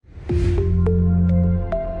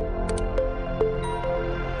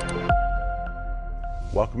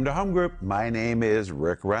Welcome to Home Group. My name is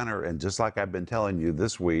Rick Renner, and just like I've been telling you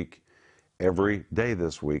this week, every day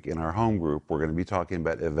this week in our home group, we're going to be talking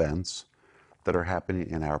about events that are happening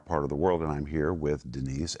in our part of the world, and I'm here with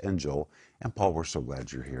Denise and Joel. And Paul, we're so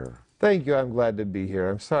glad you're here. Thank you. I'm glad to be here.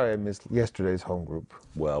 I'm sorry I missed yesterday's home group.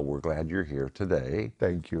 Well, we're glad you're here today.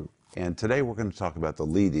 Thank you. And today we're going to talk about the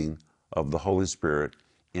leading of the Holy Spirit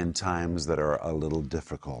in times that are a little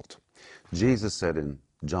difficult. Jesus said in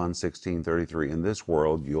John 16:33, in this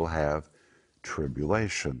world you'll have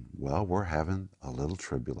tribulation. Well, we're having a little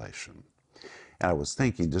tribulation. And I was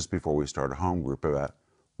thinking just before we started home group about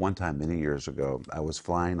one time many years ago, I was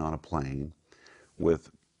flying on a plane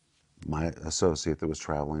with my associate that was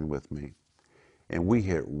traveling with me, and we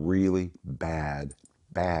hit really bad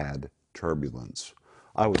turbulence.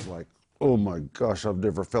 I was like, oh my gosh, I've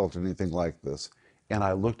never felt anything like this. And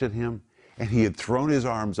I looked at him, and he had thrown his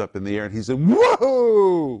arms up in the air, and he said,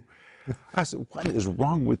 whoa! I said, what is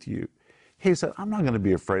wrong with you? He said, I'm not going to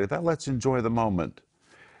be afraid of that. Let's enjoy the moment.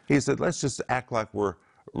 He said, let's just act like we're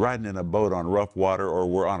riding in a boat on rough water or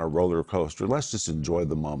we're on a roller coaster. Let's just enjoy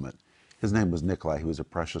the moment. His name was Nikolai. He was a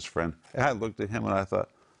precious friend. And I looked at him and I thought,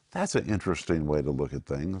 that's an interesting way to look at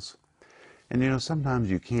things. And you know, sometimes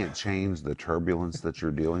you can't change the turbulence that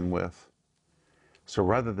you're dealing with. So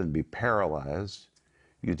rather than be paralyzed,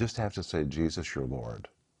 you just have to say, Jesus, you're Lord.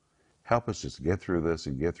 Help us just get through this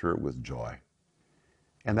and get through it with joy.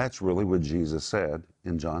 And that's really what Jesus said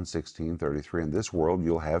in John 16:33. In this world,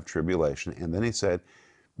 you'll have tribulation. And then he said,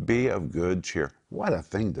 be of good cheer. What a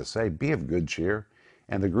thing to say, be of good cheer.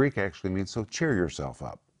 And the Greek actually means, so cheer yourself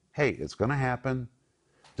up. Hey, it's going to happen.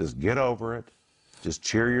 Just get over it. Just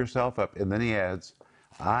cheer yourself up. And then he adds,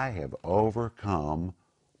 I have overcome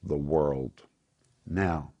the world.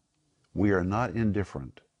 Now, we are not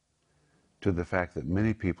indifferent to the fact that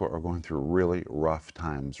many people are going through really rough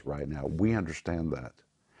times right now. We understand that.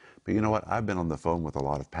 But you know what? I've been on the phone with a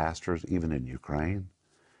lot of pastors, even in Ukraine.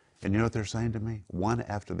 And you know what they're saying to me? One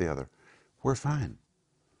after the other. We're fine.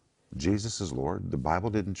 Jesus is Lord. The Bible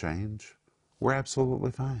didn't change. We're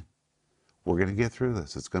absolutely fine. We're going to get through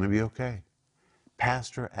this. It's going to be okay.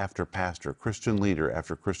 Pastor after pastor, Christian leader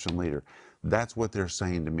after Christian leader. That's what they're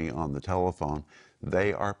saying to me on the telephone.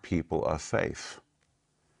 They are people of faith.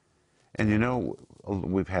 And you know,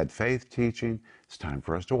 we've had faith teaching. It's time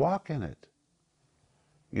for us to walk in it.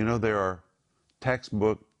 You know, there are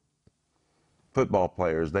textbook football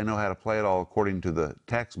players. They know how to play it all according to the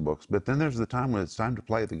textbooks. But then there's the time when it's time to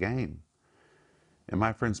play the game. And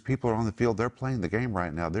my friends, people are on the field. They're playing the game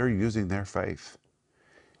right now. They're using their faith.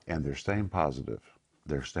 And they're staying positive.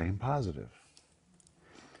 They're staying positive.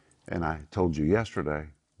 And I told you yesterday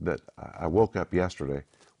that I woke up yesterday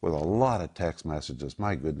with a lot of text messages.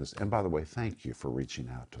 My goodness. And by the way, thank you for reaching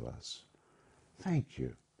out to us. Thank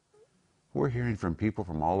you. We're hearing from people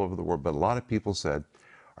from all over the world, but a lot of people said,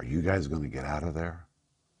 are you guys going to get out of there?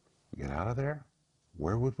 Get out of there?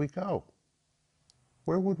 Where would we go?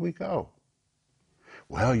 Where would we go?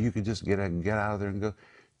 Well, you could just get out of there and go.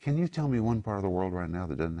 Can you tell me one part of the world right now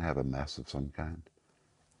that doesn't have a mess of some kind?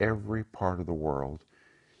 Every part of the world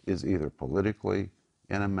is either politically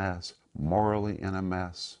in a mess, morally in a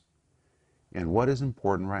mess. And what is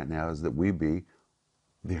important right now is that we be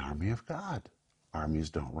the army of God. Armies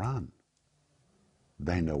don't run.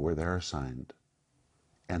 They know where they're assigned,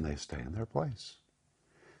 and they stay in their place.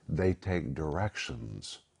 They take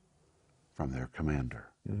directions from their commander.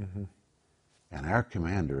 Mm-hmm. And our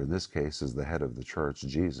commander, in this case, is the head of the church,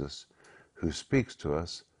 Jesus, who speaks to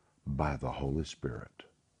us by the Holy Spirit.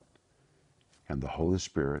 And the Holy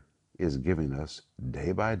Spirit is giving us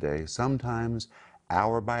day by day, sometimes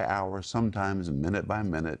hour by hour, sometimes minute by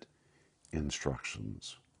minute,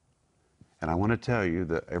 instructions. And I want to tell you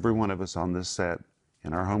that every one of us on this set,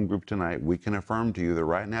 in our home group tonight, we can affirm to you that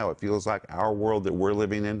right now it feels like our world that we're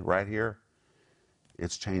living in right here,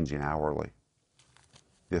 it's changing hourly.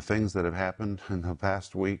 The things that have happened in the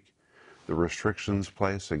past week, the restrictions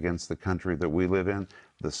placed against the country that we live in,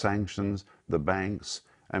 the sanctions, the banks,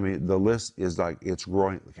 I mean, the list is like, it's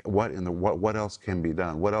growing. What else can be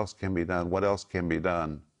done? What else can be done? What else can be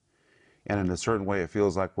done? And in a certain way, it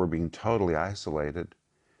feels like we're being totally isolated.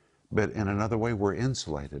 But in another way, we're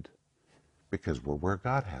insulated because we're where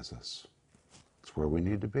God has us. It's where we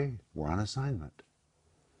need to be. We're on assignment.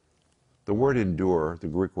 The word endure, the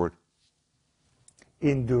Greek word,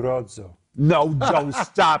 Endurozo. no, Joe,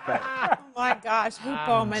 stop it. Oh my gosh,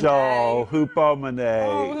 hupomene. Joe,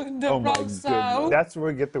 hupomene. Oh, my Rosso. goodness. That's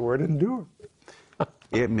where we get the word endure.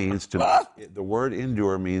 It means to, the word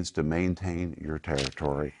endure means to maintain your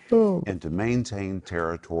territory and to maintain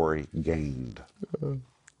territory gained.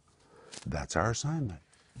 That's our assignment.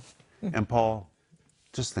 And Paul,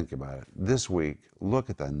 Just think about it. This week, look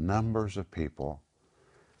at the numbers of people,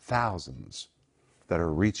 thousands, that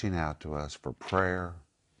are reaching out to us for prayer,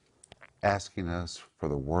 asking us for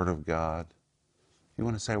the Word of God. You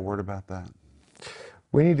want to say a word about that?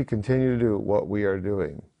 We need to continue to do what we are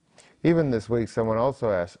doing. Even this week, someone also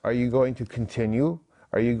asked, are you going to continue?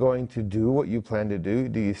 Are you going to do what you plan to do?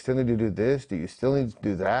 Do you still need to do this? Do you still need to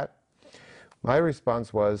do that? My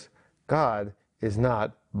response was, God is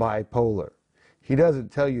not bipolar. He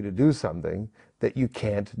doesn't tell you to do something that you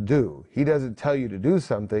can't do. He doesn't tell you to do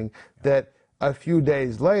something that a few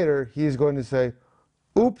days later, he's going to say,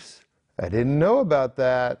 oops, I didn't know about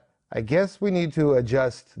that. I guess we need to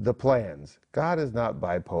adjust the plans. God is not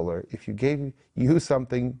bipolar. If you gave you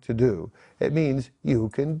something to do, it means you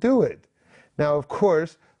can do it. Now, of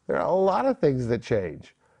course, there are a lot of things that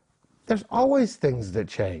change. There's always things that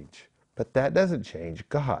change, but that doesn't change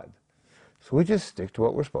God. So we just stick to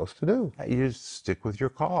what we're supposed to do. You just stick with your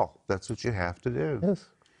call. That's what you have to do. Yes.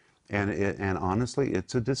 And honestly,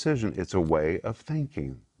 it's a decision. It's a way of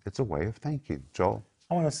thinking. It's a way of thinking. Joel?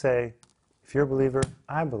 I want to say, if you're a believer,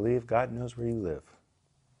 I believe God knows where you live.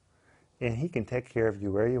 And He can take care of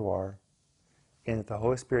you where you are. And if the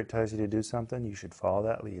Holy Spirit tells you to do something, you should follow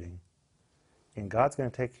that leading. And God's going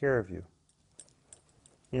to take care of you.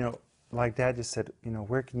 You know, like Dad just said, you know,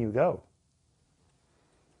 where can you go?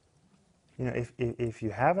 You know, if you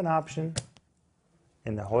have an option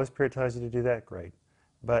and the Holy Spirit tells you to do that, great.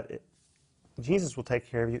 But Jesus will take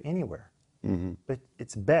care of you anywhere. Mm-hmm. But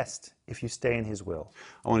it's best if you stay in His will.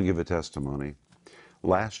 I want to give a testimony.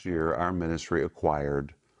 Last year, our ministry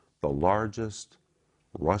acquired the largest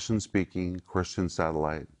Russian-speaking Christian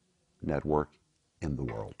satellite network in the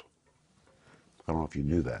world. I don't know if you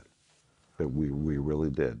knew that, but we really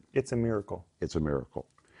did. It's a miracle. It's a miracle.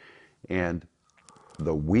 And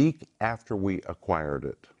the week after we acquired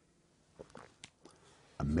it,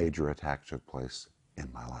 a major attack took place in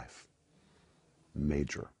my life.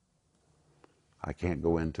 Major. I can't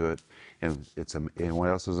go into it. And what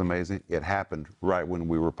else is amazing? It happened right when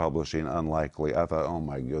we were publishing Unlikely. I thought, oh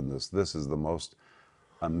my goodness, this is the most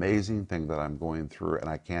amazing thing that I'm going through, and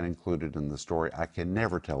I can't include it in the story. I can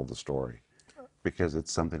never tell the story because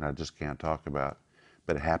it's something I just can't talk about.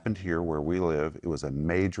 But it happened here where we live. It was a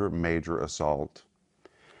major, major assault.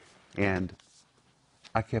 And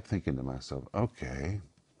I kept thinking to myself, okay,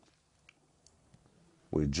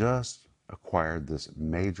 we just acquired this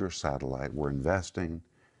major satellite, we're investing,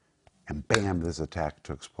 and bam, this attack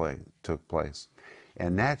took place.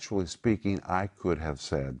 And naturally speaking, I could have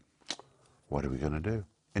said, what are we going to do?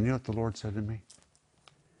 And you know what the Lord said to me?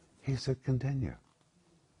 He said, continue.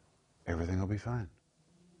 Everything will be fine.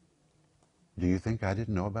 Do you think I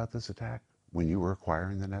didn't know about this attack when you were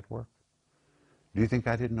acquiring the network? Do you think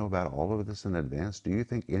I didn't know about all of this in advance? Do you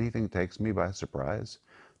think anything takes me by surprise?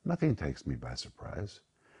 Nothing takes me by surprise.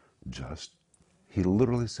 He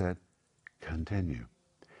literally said, continue.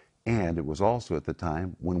 And it was also at the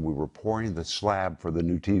time when we were pouring the slab for the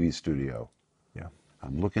new TV studio. Yeah.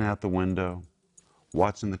 I'm looking out the window,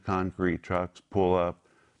 watching the concrete trucks pull up,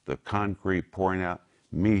 the concrete pouring out,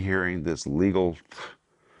 me hearing this legal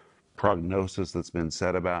prognosis that's been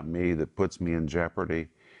said about me that puts me in jeopardy,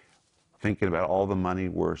 thinking about all the money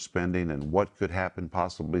we're spending and what could happen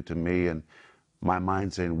possibly to me, and my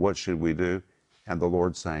mind saying, what should we do? And the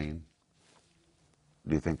Lord saying,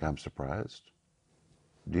 do you think I'm surprised?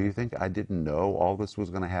 Do you think I didn't know all this was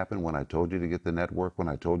going to happen when I told you to get the network, when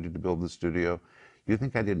I told you to build the studio? You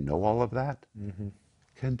think I didn't know all of that? Mm-hmm.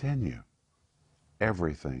 Continue.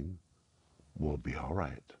 Everything will be all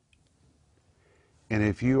right. And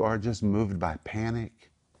if you are just moved by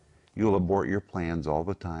panic, you'll abort your plans all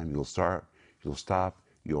the time. You'll stop,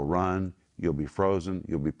 you'll run, you'll be frozen,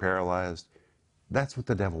 you'll be paralyzed. That's what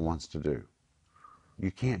the devil wants to do.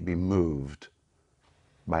 You can't be moved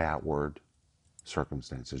by outward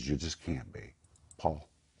circumstances. You just can't be. Paul.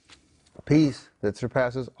 Peace that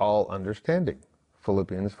surpasses all understanding.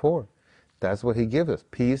 Philippians 4. That's what he gives us.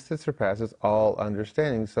 Peace that surpasses all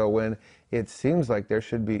understanding. So when it seems like there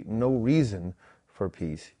should be no reason for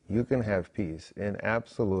peace, you can have peace in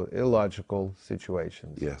absolute illogical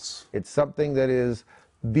situations. Yes. It's something that is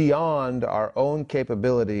beyond our own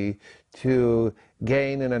capability to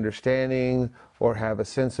gain an understanding or have a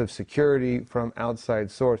sense of security from outside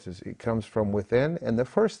sources. It comes from within. And the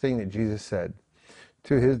first thing that Jesus said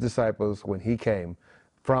to his disciples when he came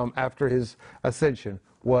from after his ascension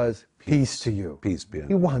was, peace to you. Peace be.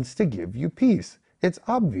 He wants to give you peace. It's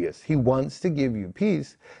obvious. He wants to give you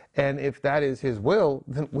peace. And if that is his will,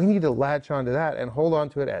 then we need to latch onto that and hold on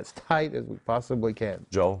to it as tight as we possibly can.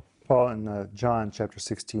 Joel? Paul in John chapter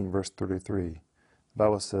 16, verse 33 The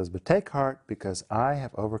Bible says, but take heart because I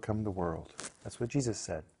have overcome the world. That's what Jesus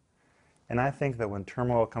said. And I think that when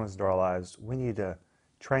turmoil comes into our lives, we need to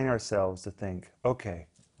train ourselves to think, okay,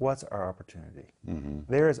 what's our opportunity?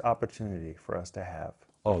 There is opportunity for us to have.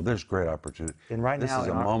 Oh, there's great opportunity. And right This now is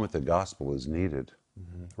a moment the gospel is needed.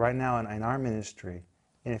 Right now in our ministry,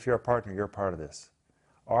 and if you're a partner, you're a part of this,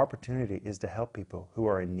 our opportunity is to help people who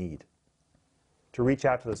are in need, to reach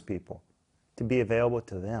out to those people, to be available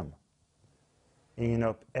to them. And you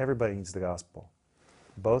know, everybody needs the gospel.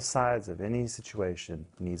 Both sides of any situation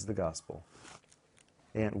needs the gospel.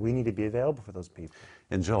 And we need to be available for those people.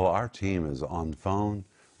 And Joel, our team is on phone,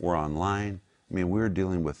 we're online. I mean, we're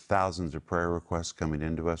dealing with thousands of prayer requests coming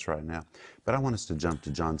into us right now. But I want us to jump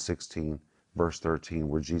to John 16, verse 13,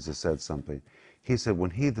 where Jesus said something. He said,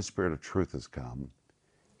 when He, the Spirit of truth, has come,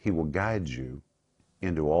 He will guide you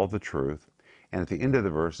into all the truth. And at the end of the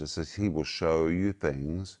verse, it says, He will show you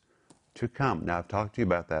things to come. Now, I've talked to you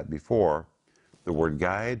about that before. The word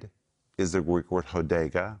guide is the Greek word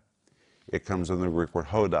hodega. It comes from the Greek word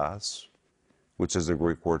hodos, which is the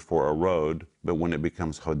Greek word for a road. But when it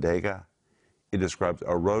becomes hodega, it describes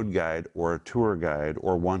a road guide or a tour guide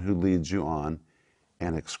or one who leads you on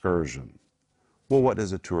an excursion. Well, what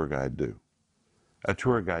does a tour guide do? A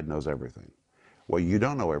tour guide knows everything. Well, you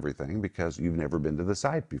don't know everything because you've never been to the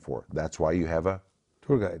site before. That's why you have a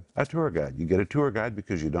Tour guide. A tour guide. You get a tour guide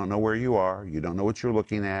because you don't know where you are, you don't know what you're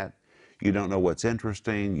looking at, you don't know what's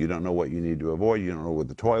interesting, you don't know what you need to avoid, you don't know where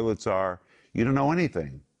the toilets are, you don't know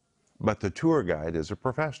anything. But the tour guide is a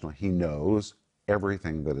professional. He knows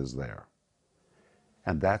everything that is there.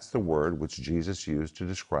 And that's the word which Jesus used to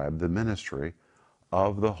describe the ministry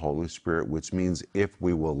of the Holy Spirit, which means if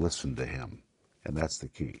we will listen to Him. And that's the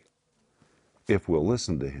key. If we'll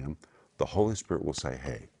listen to Him, the Holy Spirit will say,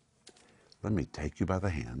 hey, let me take you by the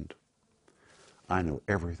hand. I know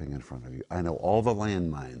everything in front of you. I know all the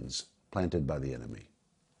landmines planted by the enemy.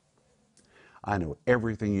 I know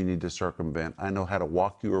everything you need to circumvent. I know how to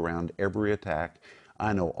walk you around every attack.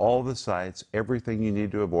 I know all the sites, everything you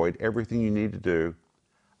need to avoid, everything you need to do.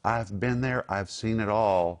 I've been there. I've seen it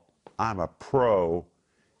all. I'm a pro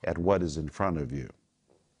at what is in front of you.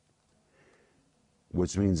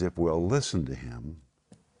 Which means if we'll listen to Him,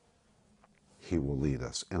 He will lead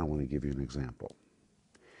us. And I want to give you an example.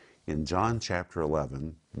 In John chapter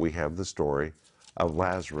 11, we have the story of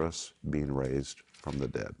Lazarus being raised from the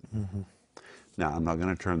dead. Now, I'm not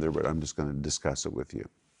going to turn there, but I'm just going to discuss it with you.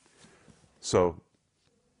 So,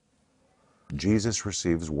 Jesus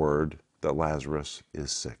receives word that Lazarus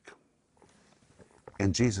is sick.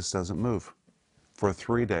 And Jesus doesn't move. For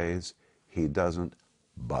 3 days, He doesn't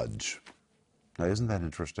budge. Now, isn't that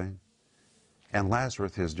interesting? And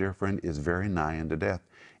Lazarus, his dear friend, is very nigh unto death.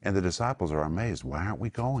 And the disciples are amazed. Why aren't we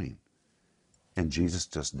going? And Jesus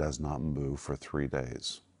just does not move for 3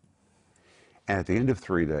 days. And at the end of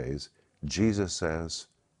 3 days, Jesus says,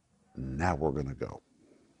 now we're going to go.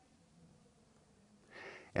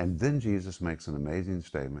 And then Jesus makes an amazing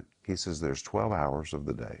statement. He says there's 12 hours of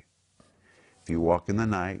the day. If you walk in the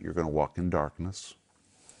night, you're going to walk in darkness.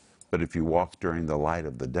 But if you walk during the light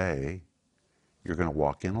of the day, you're going to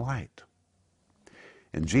walk in light.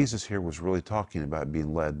 And Jesus here was really talking about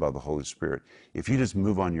being led by the Holy Spirit. If you just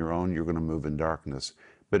move on your own, you're going to move in darkness.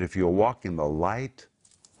 But if you'll walk in the light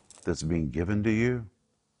that's being given to you,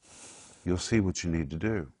 you'll see what you need to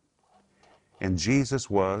do. And Jesus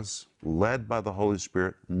was led by the Holy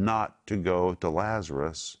Spirit not to go to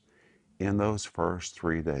Lazarus in those first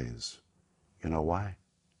 3 days. You know why?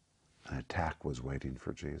 An attack was waiting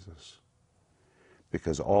for Jesus.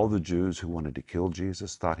 Because all the Jews who wanted to kill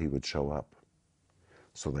Jesus thought He would show up.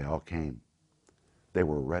 So they all came. They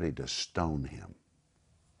were ready to stone Him.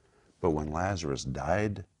 But when Lazarus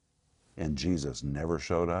died and Jesus never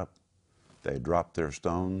showed up, they dropped their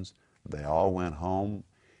stones, they all went home,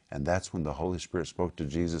 and that's when the Holy Spirit spoke to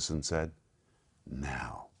Jesus and said,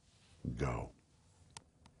 now, go.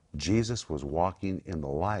 Jesus was walking in the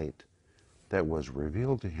light that was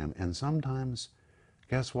revealed to Him, and sometimes,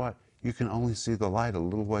 guess what? You can only see the light a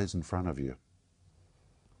little ways in front of you.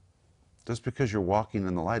 Just because you're walking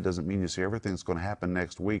in the light doesn't mean you see everything that's going to happen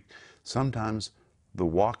next week. Sometimes the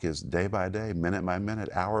walk is day by day, minute by minute,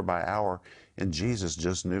 hour by hour, and Jesus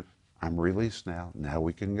just knew, I'm released now. Now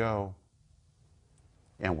we can go.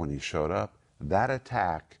 And when He showed up, that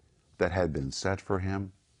attack that had been set for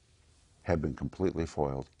Him had been completely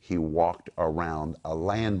foiled. He walked around a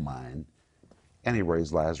landmine, and He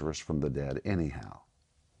raised Lazarus from the dead anyhow.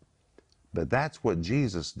 But that's what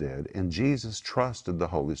Jesus did, and Jesus trusted the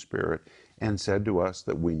Holy Spirit and said to us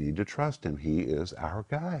that we need to trust Him. He is our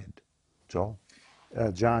guide. Joel?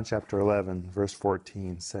 John chapter 11, verse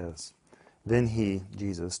 14 says, Then he,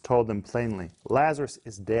 Jesus, told them plainly, Lazarus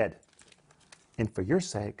is dead. And for your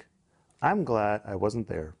sake, I'm glad I wasn't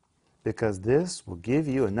there, because this will give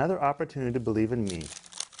you another opportunity to believe in me.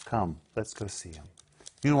 Come, let's go see him.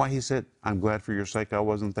 You know why he said, I'm glad for your sake I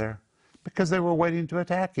wasn't there? Because they were waiting to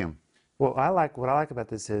attack him. Well, what I like about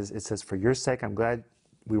this is it says, for your sake, I'm glad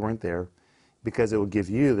we weren't there, because it will give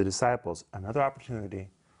you, the disciples, another opportunity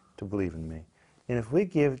to believe in me. And if we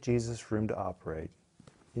give Jesus room to operate,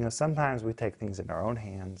 you know, sometimes we take things in our own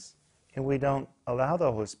hands and we don't allow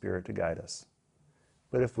the Holy Spirit to guide us.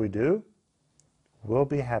 But if we do, we'll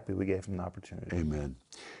be happy we gave him the opportunity. Amen.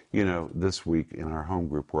 You know, this week in our home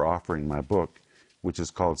group, we're offering my book, which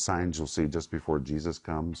is called Signs You'll See Just Before Jesus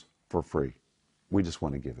Comes, for free. We just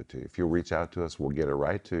want to give it to you. If you'll reach out to us, we'll get it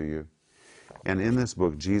right to you. And in this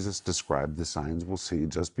book, Jesus described the signs we'll see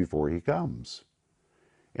just before he comes.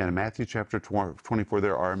 And in Matthew chapter 24,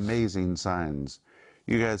 there are amazing signs.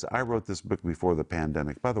 You guys, I wrote this book before the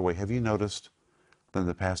pandemic. By the way, have you noticed that in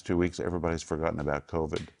the past 2 weeks, everybody's forgotten about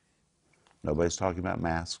COVID? Nobody's talking about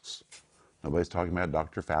masks. Nobody's talking about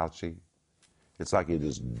Dr. Fauci. It's like it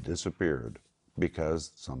just disappeared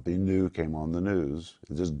because something new came on the news.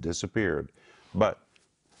 It just disappeared. But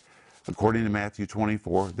according to Matthew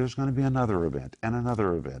 24, there's going to be another event, and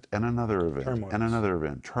another event, and another event, Turmoils. and another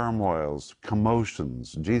event. Turmoils,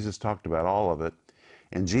 commotions. Jesus talked about all of it.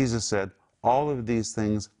 And Jesus said, all of these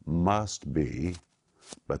things must be,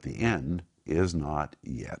 but the end is not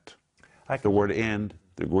yet. The word end,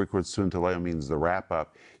 the Greek word suntaleo, means the wrap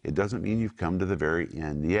up. It doesn't mean you've come to the very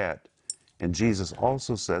end yet. And Jesus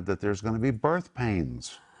also said that there's going to be birth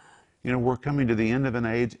pains. You know, we're coming to the end of an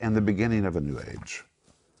age and the beginning of a new age.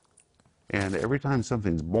 And every time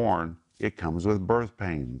something's born, it comes with birth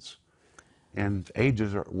pains. And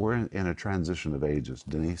we're in a transition of ages.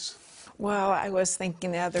 Denise? Well, I was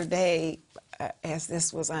thinking the other day, as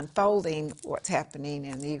this was unfolding, what's happening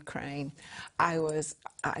in the Ukraine, I was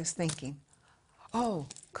thinking, oh,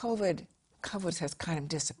 COVID has kind of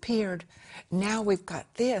disappeared. Now we've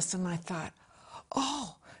got this, and I thought,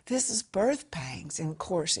 oh, this is birth pangs. And of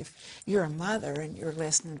course, if you're a mother and you're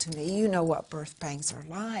listening to me, you know what birth pangs are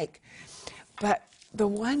like. But the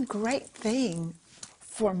one great thing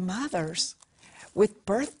for mothers with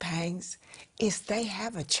birth pangs is they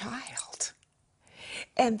have a child.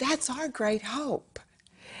 And that's our great hope.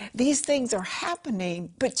 These things are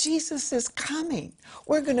happening, but Jesus is coming.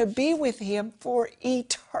 We're going to be with him for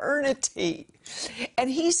eternity. And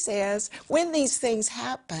he says, when these things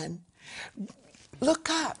happen, look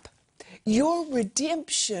up. Your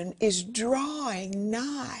redemption is drawing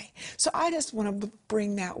nigh. So I just want to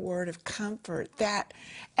bring that word of comfort that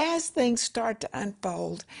as things start to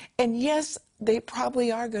unfold, and yes, they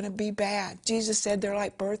probably are going to be bad. Jesus said they're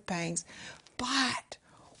like birth pangs, but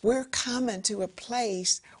we're coming to a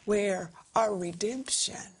place where our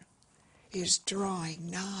redemption is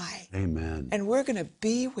drawing nigh. Amen. And we're going to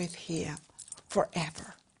be with him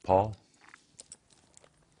forever. Paul?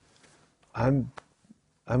 I'm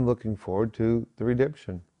looking forward to the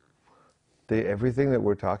redemption. Everything that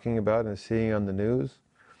we're talking about and seeing on the news,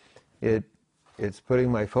 it's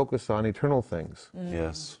putting my focus on eternal things.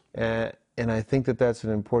 Yes. And I think that that's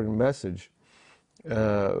an important message.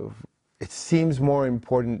 It seems more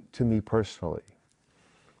important to me personally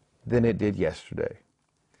than it did yesterday.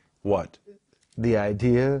 What? The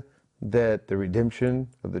idea that the redemption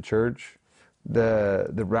of the church, the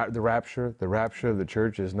rapture of the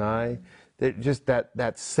church is nigh. Just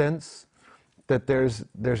that sense that there's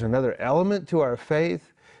another element to our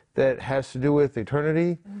faith that has to do with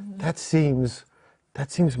eternity. Mm-hmm. That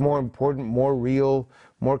seems more important, more real,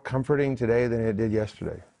 more comforting today than it did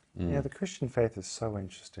yesterday. Mm. Yeah, the Christian faith is so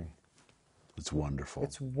interesting. It's wonderful.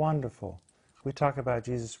 It's wonderful. We talk about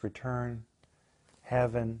Jesus' return,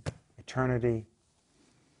 heaven, eternity.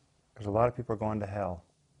 There's a lot of people going to hell.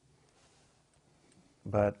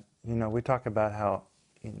 But, you know, we talk about how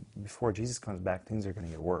before Jesus comes back, things are going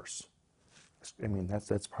to get worse. I mean,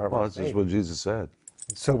 that's part of our faith. That's just what Jesus said.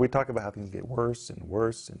 So we talk about how things get worse and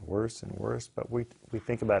worse and worse and worse, but we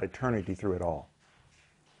think about eternity through it all.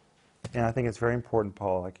 And I think it's very important,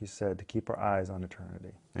 Paul, like you said, to keep our eyes on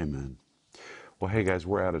eternity. Amen. Well, hey, guys,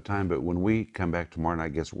 we're out of time, but when we come back tomorrow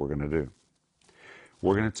night, guess what we're going to do?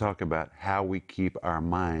 We're going to talk about how we keep our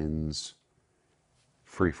minds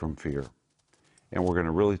free from fear. And we're going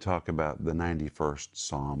to really talk about the 91st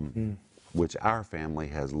Psalm, which our family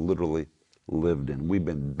has literally lived in. We've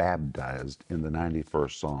been baptized in the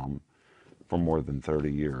 91st Psalm for more than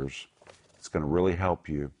 30 years. It's going to really help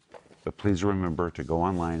you. But please remember to go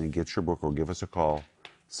online and get your book or give us a call.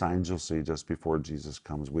 Signs You'll See Just Before Jesus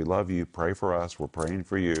Comes. We love you. Pray for us. We're praying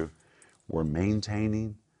for you. We're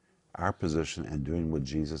maintaining our position and doing what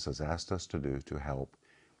Jesus has asked us to do to help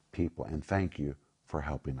people. And thank you for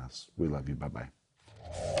helping us. We love you. Bye-bye.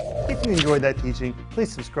 If you enjoyed that teaching,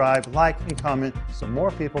 please subscribe, like, and comment so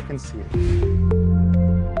more people can see it.